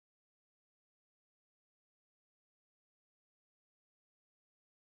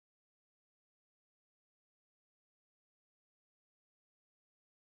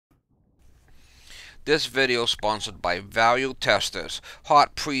This video is sponsored by Value Testers.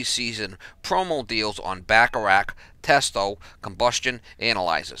 Hot pre-season promo deals on Bacharach, Testo, combustion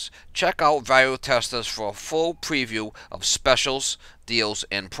analyzers. Check out Value Testers for a full preview of specials, deals,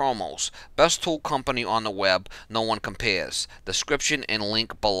 and promos. Best tool company on the web, no one compares. Description and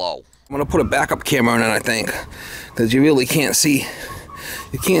link below. I'm gonna put a backup camera in it, I think, because you really can't see.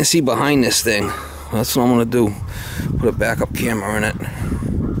 You can't see behind this thing. That's what I'm gonna do. Put a backup camera in it.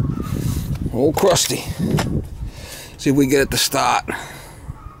 Old crusty. See if we get it to start.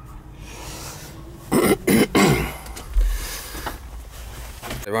 I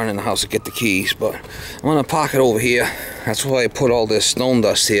run in the house to get the keys, but I'm gonna park it over here. That's why I put all this stone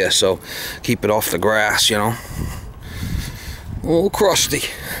dust here, so keep it off the grass, you know. Old crusty.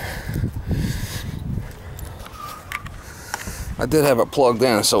 I did have it plugged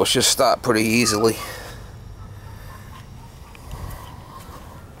in, so it should start pretty easily.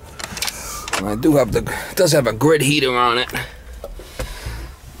 And I do have it does have a grid heater on it. I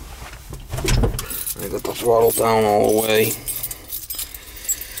got the throttle down all the way.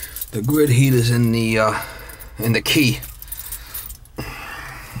 The grid heater's in the key.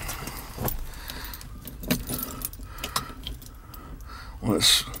 Well,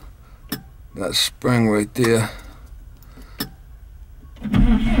 it's that spring right there.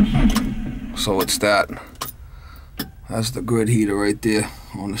 So it's that. That's the grid heater right there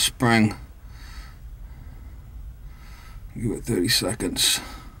on the spring. Give it 30 seconds.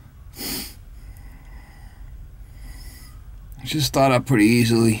 It should start up pretty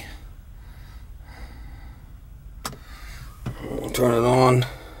easily. We'll turn it on.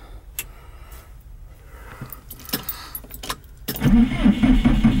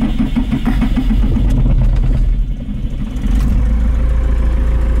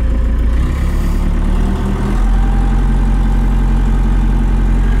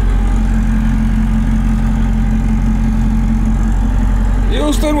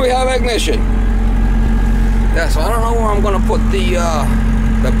 Houston, we have ignition. Yeah, so I don't know where I'm gonna put the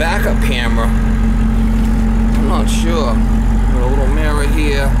backup camera. I'm not sure. Got a little mirror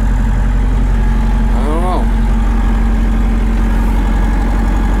here. I don't know.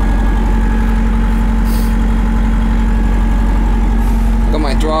 Got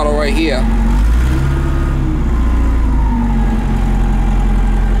my throttle right here.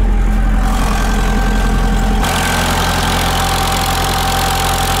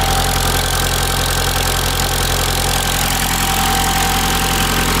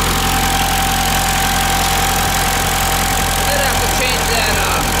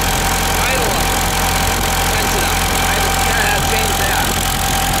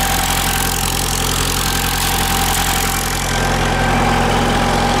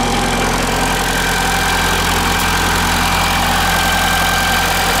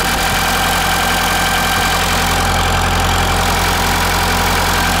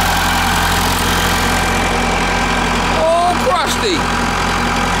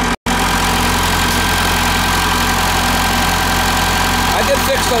 I did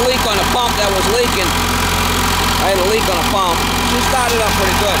fix the leak on the pump that was leaking. I had a leak on the pump. She started up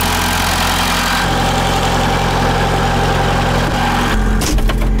pretty good.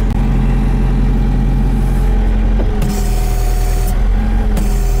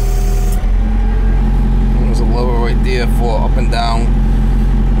 There's a lever right there for up and down,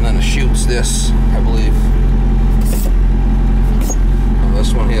 and then it shoots this, I believe. And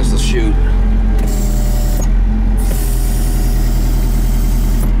this one here's the chute.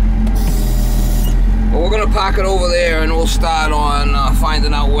 We're gonna park it over there, and we'll start on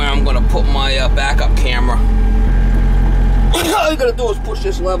finding out where I'm gonna put my backup camera. All you gotta do is push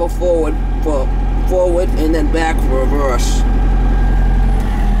this lever forward, and then back for reverse.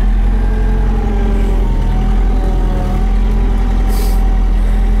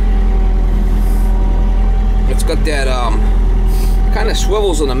 It's got that kind of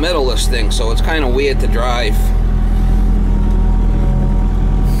swivels in the middle of this thing, so it's kind of weird to drive.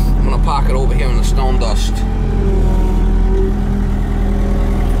 Park it over here in the stone dust.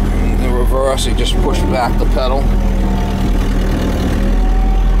 And the reverse, you just push back the pedal.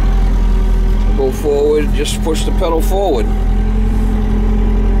 Go forward, just push the pedal forward.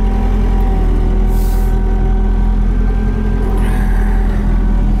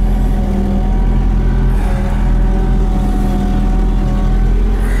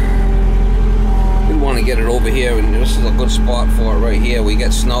 Get it over here, and this is a good spot for it right here. We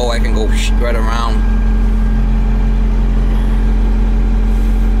get snow, I can go right around.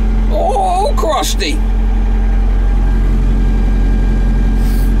 Oh, crusty!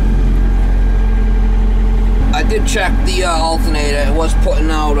 I did check the alternator. It was putting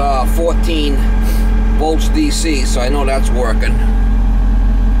out 14 volts DC, so I know that's working.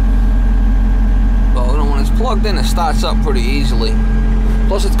 So when it's plugged in, it starts up pretty easily.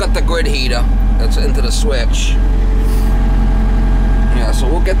 Plus it's got the grid heater that's into the switch. Yeah, so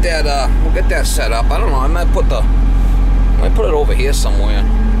we'll get that set up. I don't know, I might put it over here somewhere.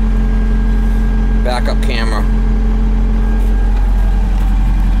 Backup camera.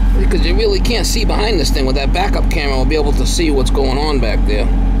 Because you really can't see behind this thing. With that backup camera, we'll be able to see what's going on back there.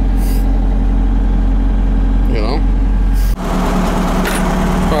 You know?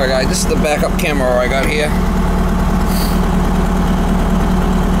 Alright guys, this is the backup camera I got here.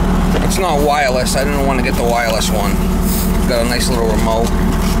 It's not wireless. I didn't want to get the wireless one. It's got a nice little remote.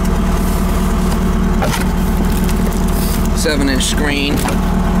 7-inch screen.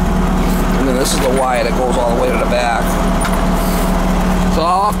 And then this is the wire that goes all the way to the back. So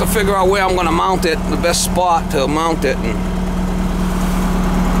I'll have to figure out where I'm going to mount it, the best spot to mount it, and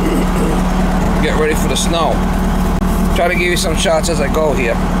get ready for the snow. Try to give you some shots as I go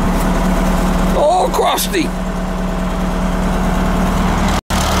here. Oh, crusty!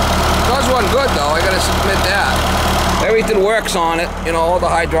 Does run good though, I gotta submit that. Everything works on it, you know, all the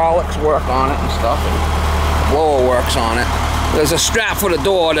hydraulics work on it and stuff, and the blower works on it. There's a strap for the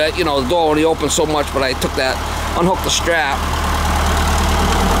door that, you know, the door only opens so much, but I took that, unhooked the strap.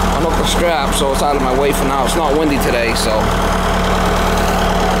 Unhooked the strap, so it's out of my way for now. It's not windy today, so.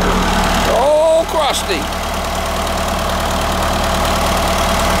 Oh, crusty!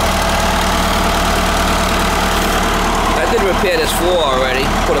 I did repair this floor already.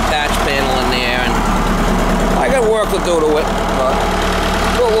 Put a patch panel in there, and I got work to do to it, but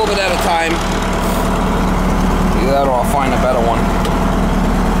do a little bit at a time. Either that or I'll find a better one.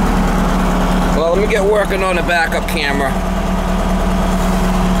 Well, let me get working on the backup camera.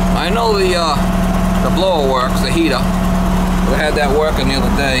 I know the blower works, the heater. I had that working the other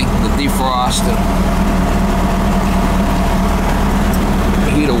day, the defrost, and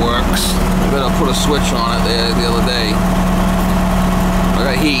the heater works. I better put a switch on it there the other day. I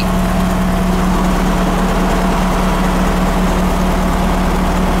got heat.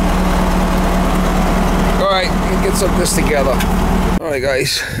 Alright, let me get some of this together. Alright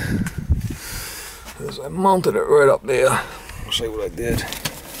guys, I mounted it right up there. I'll show you what I did.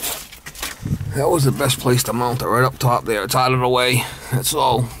 That was the best place to mount it, right up top there. It's out of the way. That's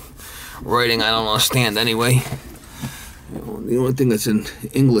all writing I don't understand anyway. You know, the only thing that's in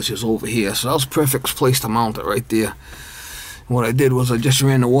English is over here. So that was the perfect place to mount it right there. What I did was I just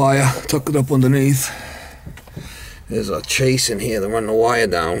ran the wire, tucked it up underneath. There's a chase in here to run the wire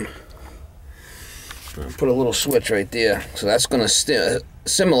down. Put a little switch right there. So that's going to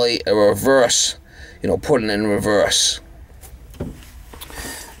simulate a reverse, you know, putting in reverse.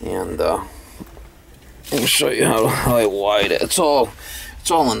 And let me show you how I wired it. It's all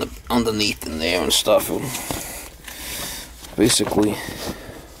underneath in there and stuff. Basically,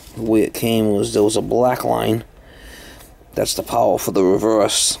 the way it came was there was a black line. That's the power for the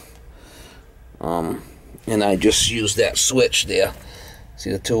reverse. And I just used that switch there. See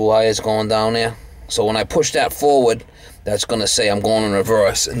the two wires going down there? So when I push that forward, that's going to say I'm going in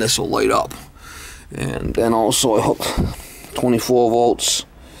reverse, and this will light up. And then also I hooked 24 volts.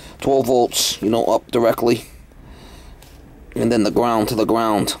 12 volts, you know, up directly, and then the ground to the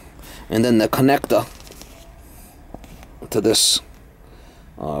ground, and then the connector to this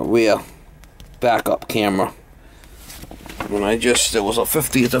rear backup camera. When it was a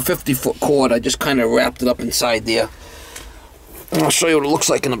 50-foot cord. I just kind of wrapped it up inside there, and I'll show you what it looks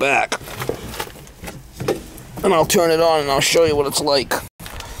like in the back, and I'll turn it on and I'll show you what it's like.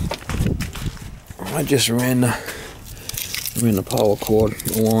 I just ran the power cord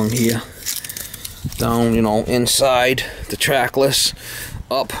along here, down, you know, inside the trackless,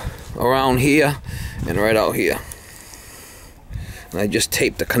 up around here, and right out here. And I just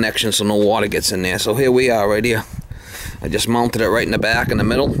taped the connection so no water gets in there. So here we are right here. I just mounted it right in the back in the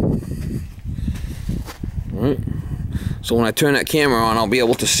middle. Alright. So when I turn that camera on, I'll be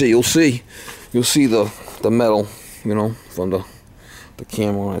able to see. You'll see the metal, you know, from the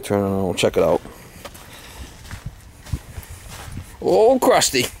camera when I turn it on. Check it out. Oh,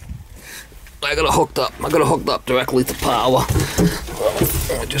 crusty! I got it hooked up. I got it hooked up directly to power.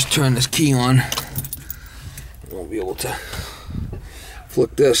 I'll just turn this key on. I'll be able to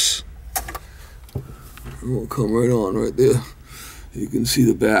flick this. It'll come right on right there. You can see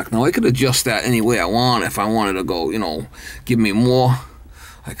the back. Now I could adjust that any way I want. If I wanted to go, you know, give me more,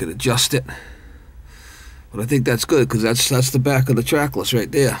 I could adjust it. But I think that's good because that's the back of the trackless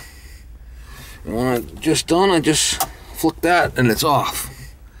right there. And when I'm just done, I just flick that and it's off.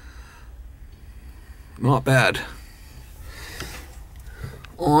 Not bad.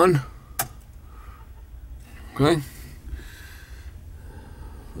 On. Okay?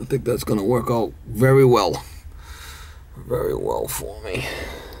 I think that's going to work out very well. Very well for me.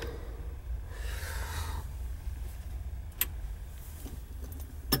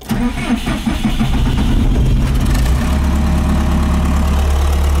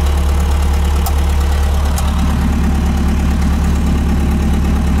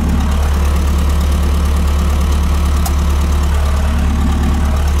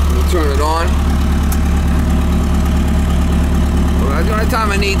 Turn it on. Well, the only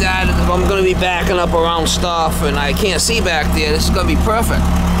time I need that is if I'm going to be backing up around stuff and I can't see back there. This is going to be perfect.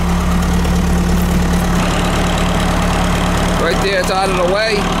 Right there, it's out of the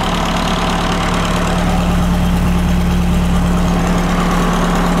way.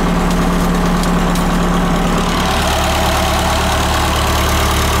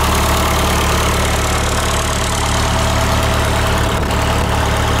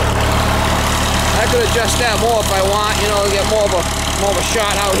 I could adjust that more if I want, you know, to get more of a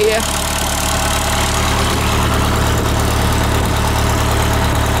shot out here.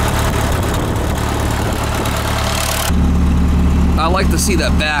 I like to see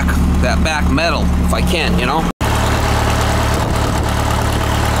that back metal if I can, you know.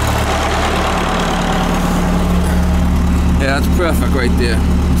 Yeah, that's perfect right there.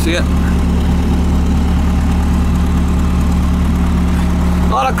 See it?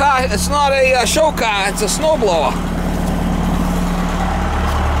 Not a car, it's not a show car, it's a snowblower.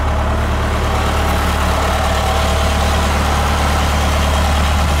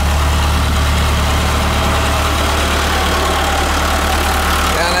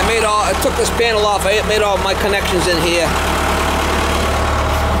 And I took this panel off, I made all my connections in here.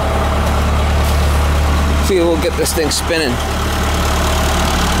 See, we'll get this thing spinning.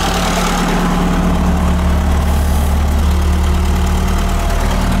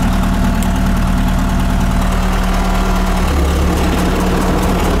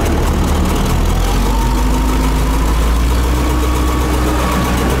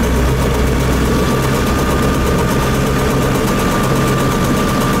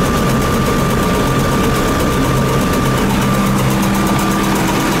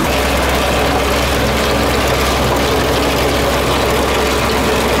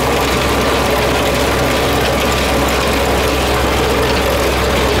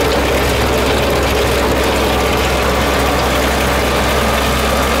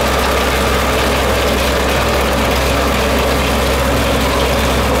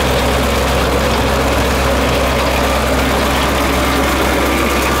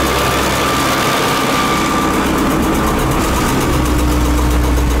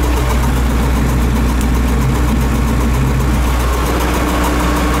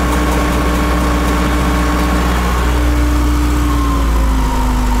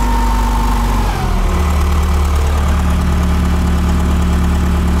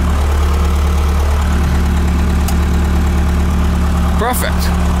 Perfect.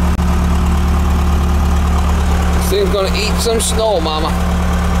 This thing's gonna eat some snow, mama.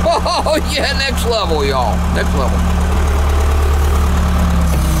 Oh yeah, next level, y'all. Next level.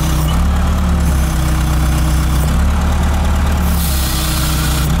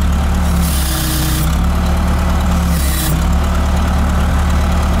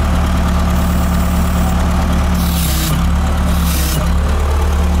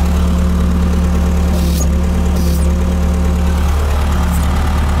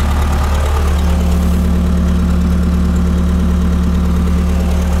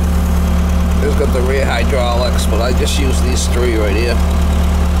 Got the rear hydraulics, but I just use these three right here.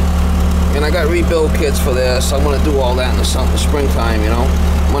 And I got rebuild kits for this. I'm gonna do all that in the springtime, you know.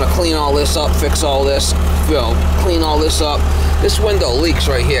 I'm gonna clean all this up, fix all this, you know, clean all this up. This window leaks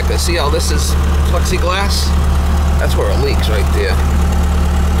right here, cause see how this is plexiglass? That's where it leaks right there.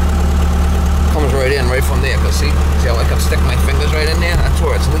 Comes right in, right from there, cause see how I can stick my fingers right in there? That's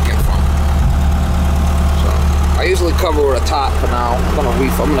where it's leaking from. I usually cover with a top for now. I'm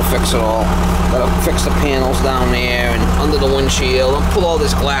gonna fix it all. Gotta fix the panels down there and under the windshield. I'll pull all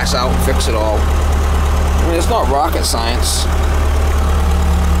this glass out and fix it all. I mean, it's not rocket science.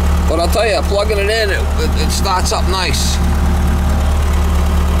 But I'll tell you, plugging it in, it starts up nice.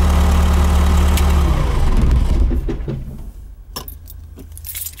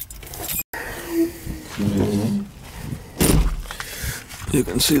 You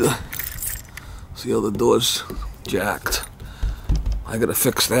can see how the door's jacked. I gotta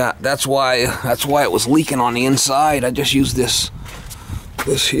fix that. That's why it was leaking on the inside. I just used this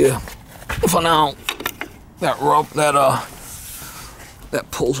here for now. That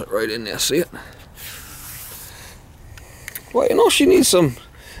pulls it right in there. See it? Well, you know, she needs some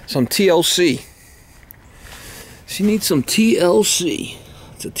TLC. She needs some TLC.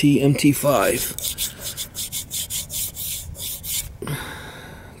 It's a MT5.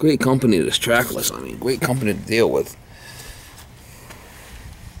 Great company, this Trackless. I mean, great company to deal with.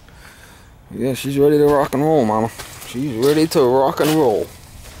 Yeah, she's ready to rock and roll, Mama. She's ready to rock and roll.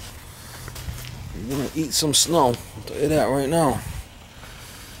 You're gonna eat some snow. I'll tell you that right now.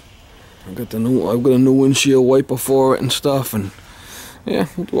 I've got a new windshield wiper for it and stuff, and yeah,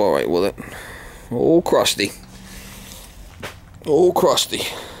 we'll do all right with it. Old Krusty. Old Krusty.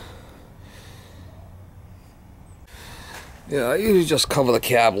 Yeah, I usually just cover the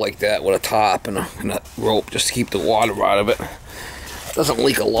cab like that with a top and a rope just to keep the water out of it. It doesn't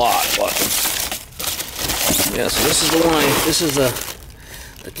leak a lot, but yeah. So this is the one. This is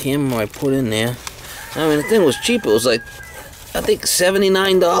the camera I put in there. I mean, the thing was cheap. It was like, I think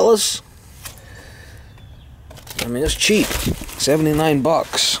 $79. I mean, it's cheap. 79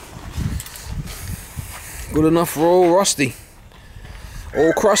 bucks. Good enough for old Rusty.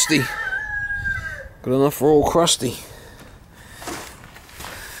 Old Krusty. Good enough for old Krusty.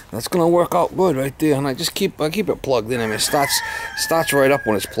 That's gonna work out good right there, and I keep it plugged in. I mean, it starts right up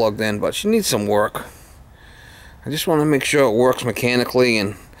when it's plugged in, but she needs some work. I just want to make sure it works mechanically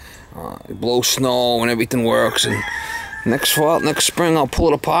and it blows snow and everything works. And next spring, I'll pull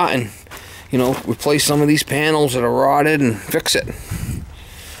it apart and, you know, replace some of these panels that are rotted and fix it.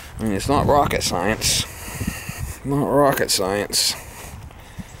 I mean, it's not rocket science. Not rocket science.